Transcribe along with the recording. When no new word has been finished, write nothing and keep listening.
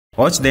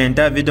Watch the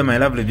entire video, my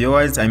lovely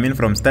viewers, I mean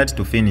from start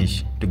to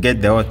finish, to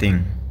get the whole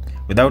thing.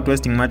 Without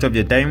wasting much of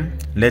your time,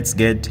 let's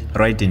get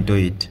right into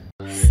it.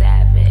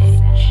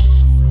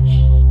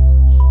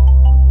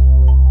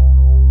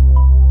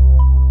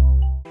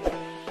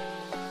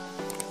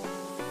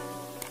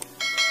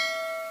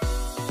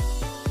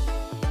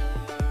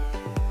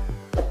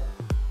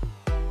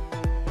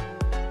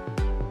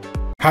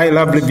 Hi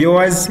lovely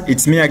viewers,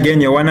 it's me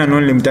again, your one and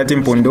only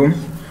Mutati Mpundu.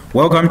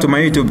 Welcome to my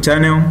YouTube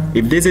channel.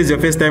 If this is your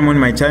first time on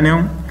my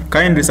channel,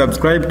 kindly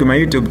subscribe to my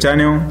YouTube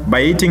channel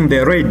by hitting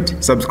the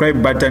red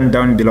subscribe button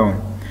down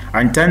below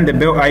and turn the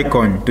bell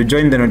icon to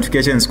join the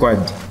notification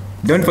squad.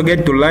 Don't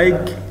forget to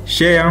like,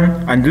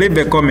 share and leave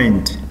a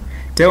comment.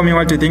 Tell me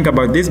what you think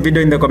about this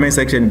video in the comment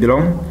section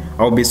below.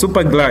 I'll be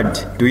super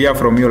glad to hear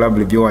from you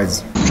lovely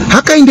viewers.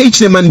 Hakainde,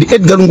 Hichilema and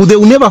Edgar Lungu, they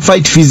will never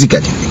fight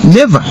physically.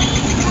 Never.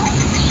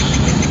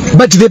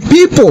 But the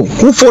people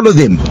who follow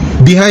them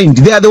behind,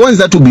 they are the ones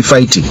that will be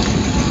fighting.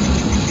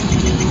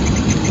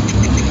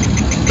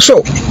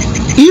 So,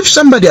 if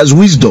somebody has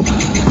wisdom,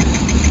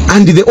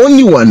 and the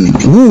only one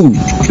who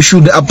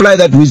should apply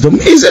that wisdom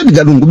is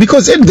Edgar Lungu,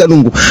 because Edgar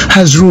Lungu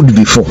has ruled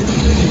before.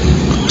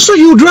 So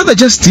you would rather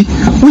just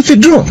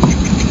withdraw.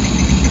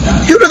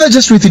 You would rather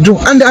just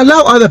withdraw and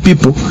allow other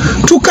people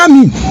to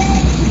come in.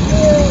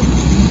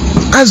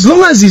 As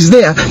long as he's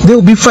there, they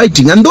will be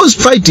fighting, and those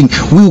fighting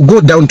will go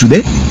down to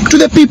the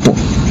people.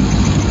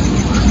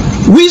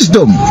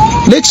 Wisdom.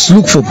 Let's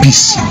look for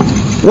peace.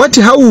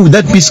 How will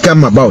that peace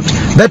come about?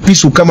 That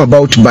peace will come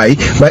about by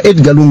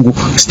Edgar Lungu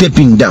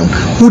stepping down.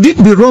 Would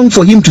it be wrong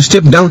for him to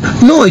step down?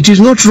 No, it is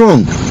not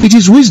wrong. It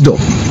is wisdom,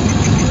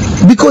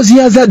 because he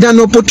has had an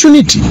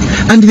opportunity,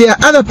 and there are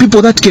other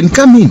people that can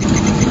come in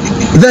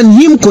than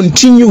him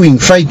continuing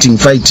fighting.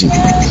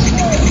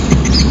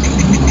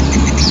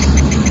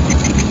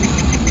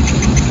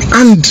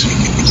 And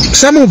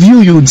some of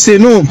you would say,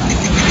 no,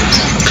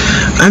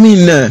 I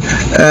mean,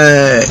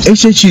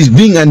 HH is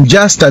being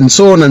unjust and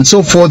so on and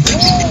so forth.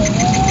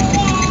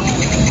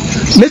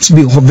 Let's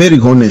be very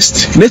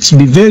honest. Let's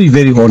be very,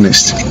 very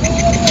honest.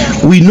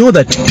 We know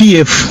that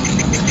PF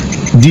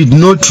did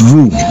not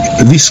rule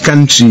this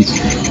country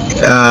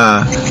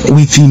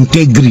with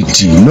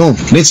integrity. No,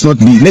 let's not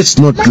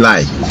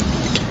lie.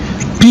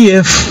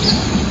 PF,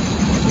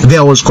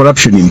 there was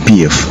corruption in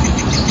PF.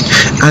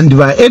 And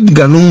by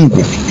Edgar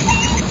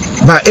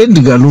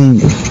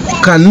Lungu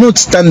cannot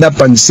stand up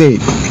and say,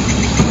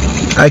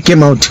 I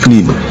came out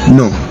clean.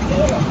 No,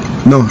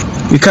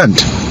 he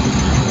can't.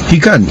 He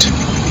can't.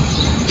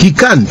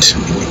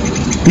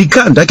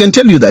 I can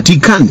tell you that he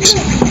can't.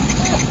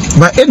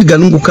 But Edgar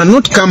Lungu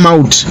cannot come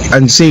out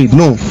and say,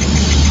 no,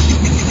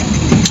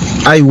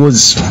 I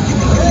was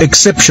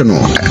exceptional.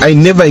 I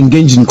never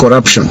engaged in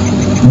corruption.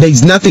 There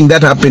is nothing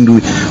that happened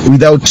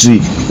without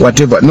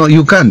whatever. No,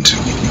 you can't.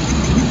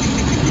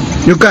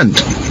 You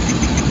can't.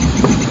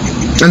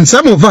 And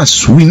some of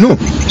us, we know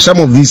some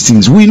of these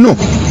things. We know.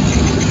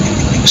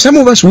 Some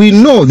of us, we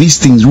know these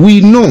things. We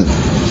know.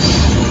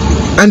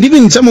 And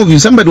even some of you,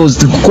 somebody was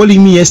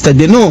calling me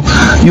yesterday, no,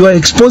 you are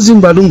exposing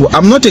Balungu.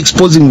 I'm not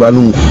exposing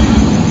Balungu.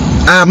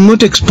 I am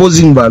not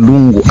exposing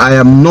Balungu. I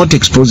am not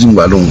exposing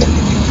Balungu.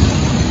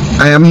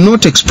 I am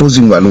not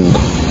exposing Balungu.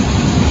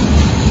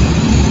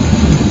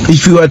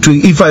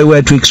 If I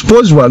were to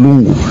expose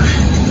Balungu,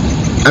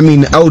 I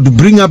mean, I would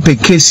bring up a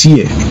case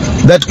here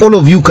that all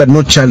of you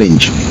cannot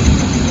challenge.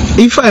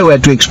 If I were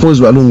to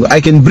expose Balungu,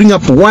 I can bring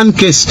up one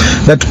case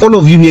that all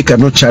of you here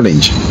cannot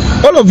challenge.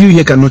 All of you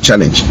here cannot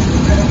challenge.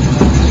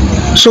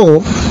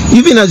 So,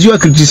 even as you are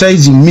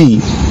criticizing me,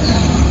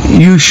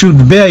 you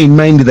should bear in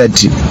mind that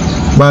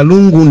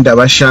Balungu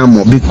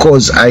ndabashamo,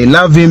 because I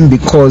love him,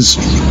 because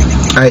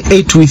I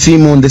ate with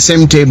him on the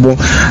same table.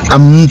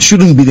 I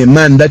shouldn't be the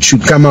man that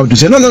should come out to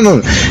say,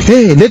 no,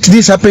 hey, let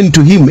this happen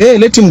to him. Hey,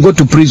 let him go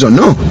to prison.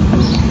 No,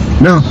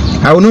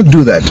 I will not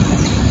do that.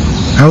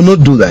 I will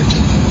not do that.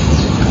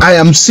 I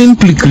am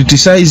simply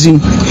criticizing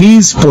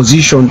his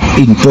position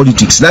in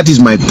politics. That is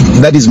my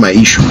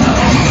issue.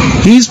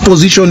 His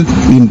position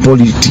in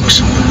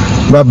politics.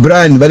 But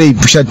Brian, very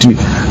pushed me.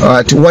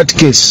 At what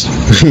case?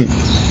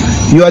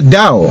 You are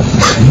Dao.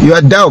 You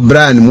are Dao,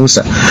 Brian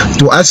Musa,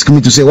 to ask me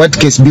to say what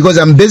case, because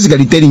I'm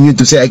basically telling you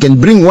to say I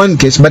can bring one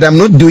case, but I'm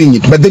not doing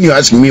it. But then you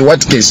ask me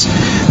what case.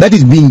 That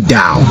is being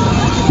Dao.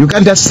 You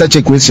can't ask such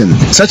a question.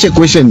 Such a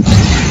question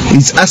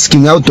is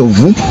asking out of,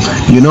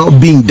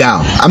 being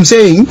Dao. I'm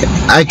saying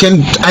I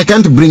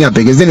can't bring up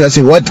a case. Then you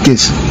say what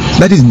case?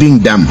 That is being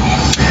dumb.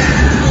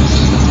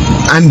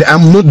 And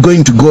I'm not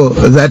going to go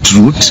that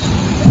route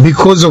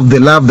because of the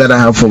love that I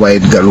have for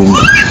Edgar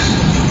Lungu,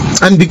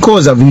 and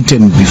because I've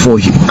eaten before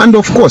him. And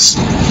of course,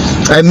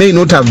 I may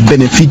not have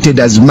benefited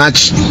as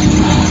much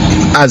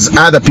as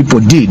other people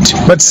did,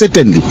 but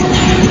certainly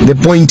the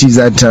point is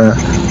that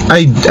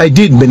I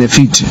did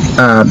benefit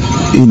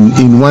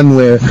in one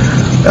way,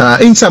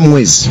 in some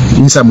ways.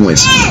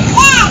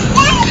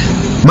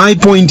 My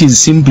point is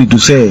simply to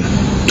say,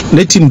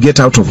 let him get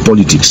out of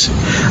politics.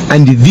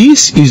 And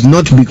this is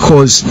not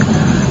because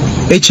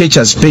HH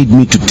has paid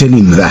me to tell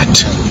him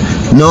that.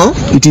 No,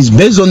 it is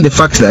based on the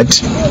fact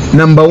that,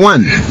 number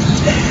one,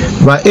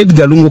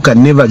 Edgar Lungu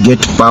can never get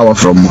power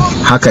from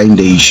Hakainde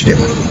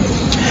Hichilema.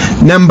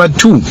 Number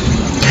two,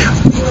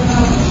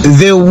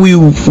 we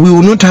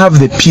will not have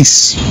the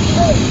peace.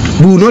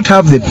 We will not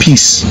have the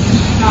peace,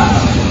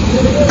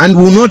 and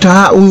we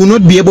will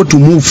not be able to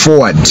move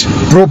forward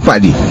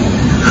properly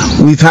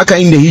with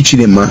Hakainde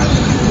Hichilema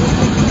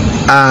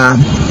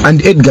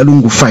and Edgar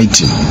Lungu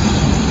fighting.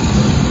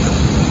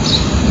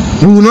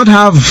 We will not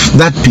have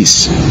that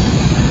peace.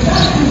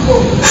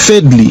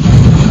 Thirdly,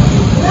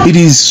 it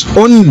is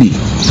only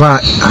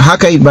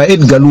by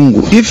Edgar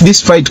Lungu. If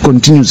this fight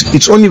continues,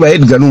 it's only by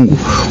Edgar Lungu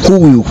who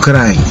will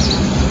cry.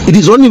 It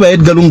is only by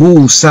Edgar Lungu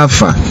who will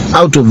suffer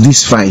out of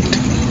this fight.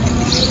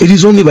 It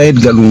is only by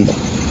Edgar Lungu.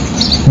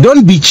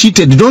 Don't be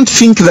cheated. Don't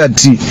think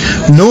that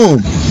no,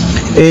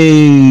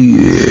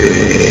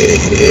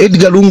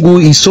 Edgar Lungu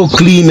is so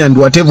clean and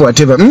whatever.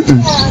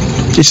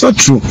 It's not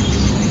true.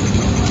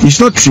 It's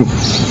not true.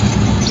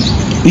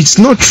 It's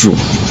not true.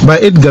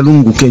 But Edgar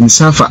Lungu can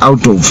suffer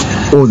out of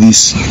all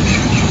this.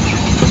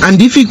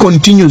 And if he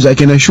continues, I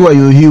can assure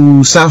you, he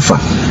will suffer.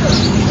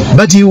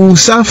 But he will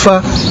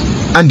suffer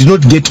and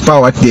not get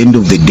power at the end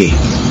of the day.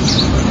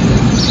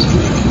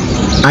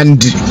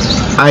 And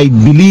I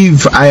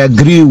believe I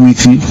agree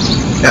with the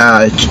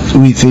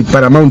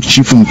Paramount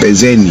Chief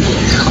Mpezeni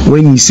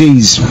when he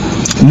says,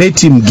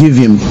 let him give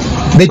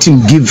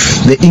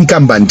the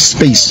incumbent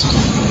space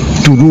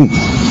to rule.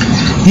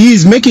 He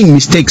is making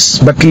mistakes,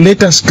 but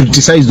let us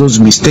criticize those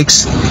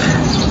mistakes.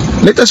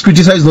 Let us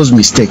criticize those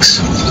mistakes.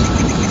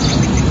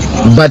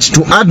 But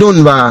to add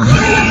on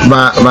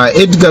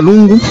Edgar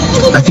Lungu,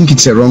 I think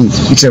it's a wrong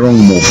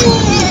move.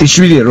 It's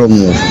really a wrong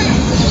move.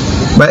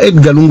 But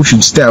Edgar Lungu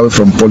should stay away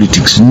from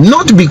politics,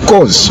 not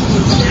because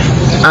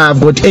I've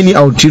got any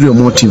ulterior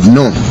motive.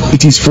 No,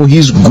 it is for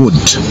his good,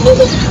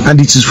 and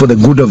it is for the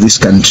good of this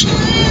country.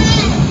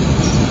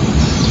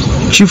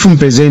 Chief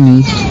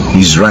Mpezeni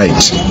is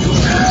right,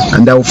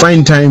 and I'll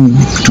find time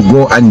to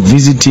go and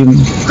visit him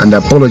and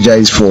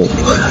apologize for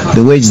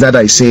the words that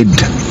I said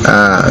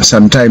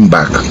some time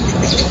back.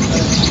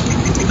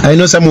 I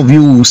know some of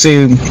you will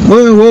say,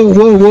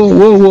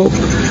 whoa,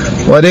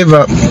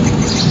 whatever.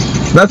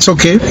 That's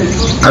okay.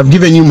 I've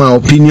given you my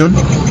opinion.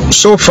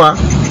 So far,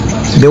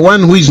 the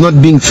one who is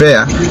not being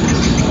fair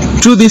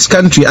to this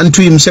country and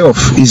to himself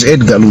is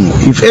Edgar Lungu.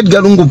 If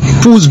Edgar Lungu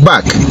pulls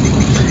back,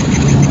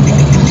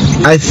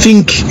 I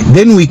think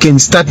then we can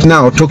start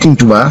now talking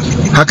to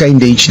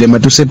Hakainde Hichilema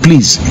to say,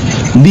 please,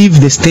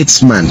 leave the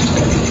statesman.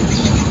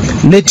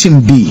 Let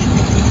him be.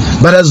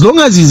 But as long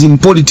as he's in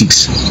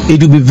politics,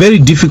 it will be very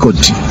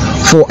difficult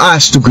for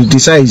us to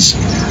criticize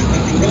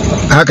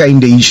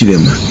Hakainde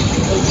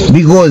Hichilema,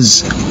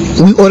 because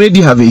we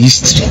already have a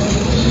history,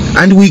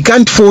 and we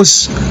can't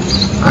force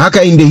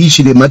Hakainde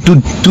Hichilema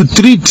to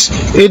treat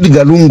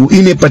Edgar Lungu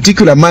in a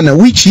particular manner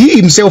which he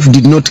himself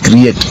did not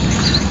create.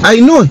 I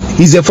know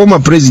he's a former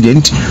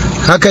president.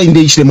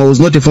 Hakainde Hichilema was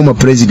not a former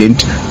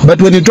president,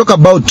 but when you talk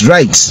about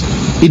rights,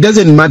 it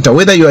doesn't matter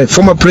whether you are a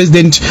former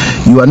president,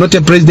 you are not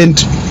a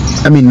president.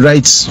 I mean,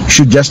 rights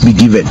should just be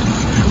given.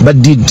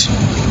 But did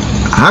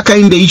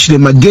Hakainde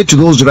Hichilema get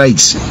those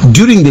rights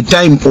during the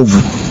time of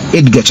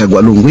Edgar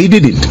Lungu? He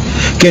didn't.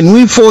 Can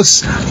we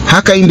force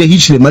Hakainde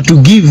Hichilema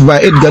to give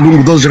Edgar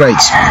Lungu those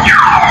rights?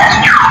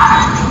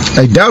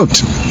 I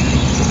doubt.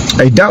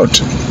 I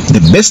doubt.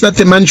 The best that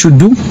a man should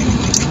do,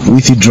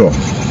 withdraw.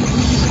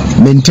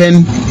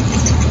 Maintain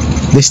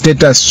the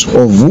status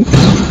of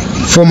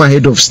former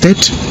head of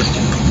state.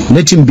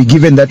 Let him be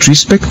given that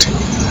respect.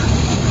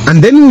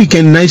 And then we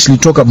can nicely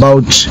talk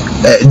about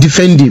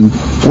defend him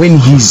when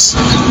he's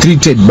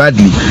treated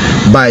badly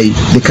by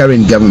the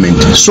current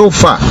government. So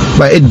far,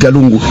 Edgar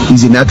Lungu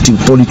is in active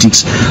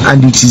politics,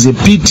 and it is a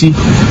pity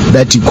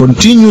that he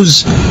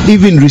continues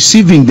even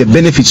receiving the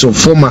benefits of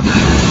former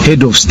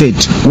head of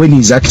state when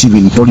he's active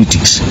in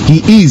politics.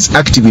 He is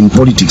active in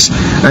politics,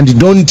 and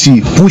don't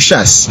push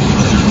us.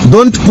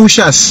 Don't push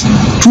us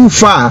too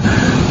far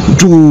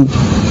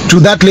to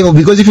that level,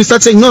 because if you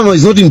start saying no,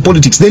 he's not in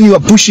politics, then you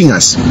are pushing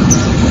us.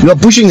 You are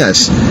pushing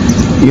us.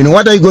 You know,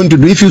 what are you going to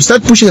do if you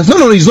start pushing us?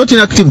 No, he's not in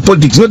active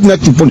politics. Not in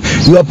active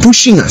politics. You are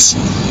pushing us.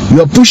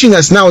 You are pushing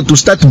us now to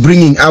start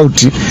bringing out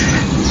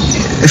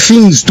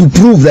things to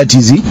prove that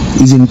he's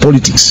in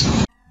politics.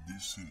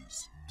 This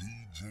is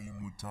DJ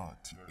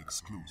Mutati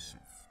exclusive.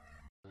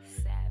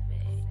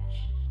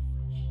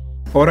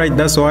 Alright,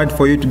 that's all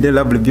for you today,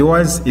 lovely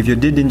viewers. If you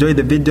did enjoy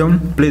the video,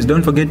 please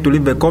don't forget to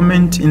leave a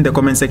comment in the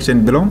comment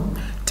section below.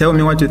 Tell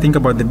me what you think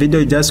about the video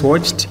you just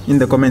watched in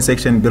the comment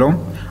section below.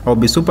 I'll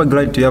be super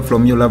glad to hear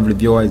from you, lovely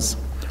viewers.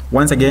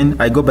 Once again,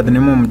 I go by the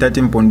name of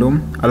Mutati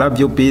Mpundu. I love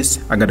you, peace,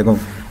 I gotta go.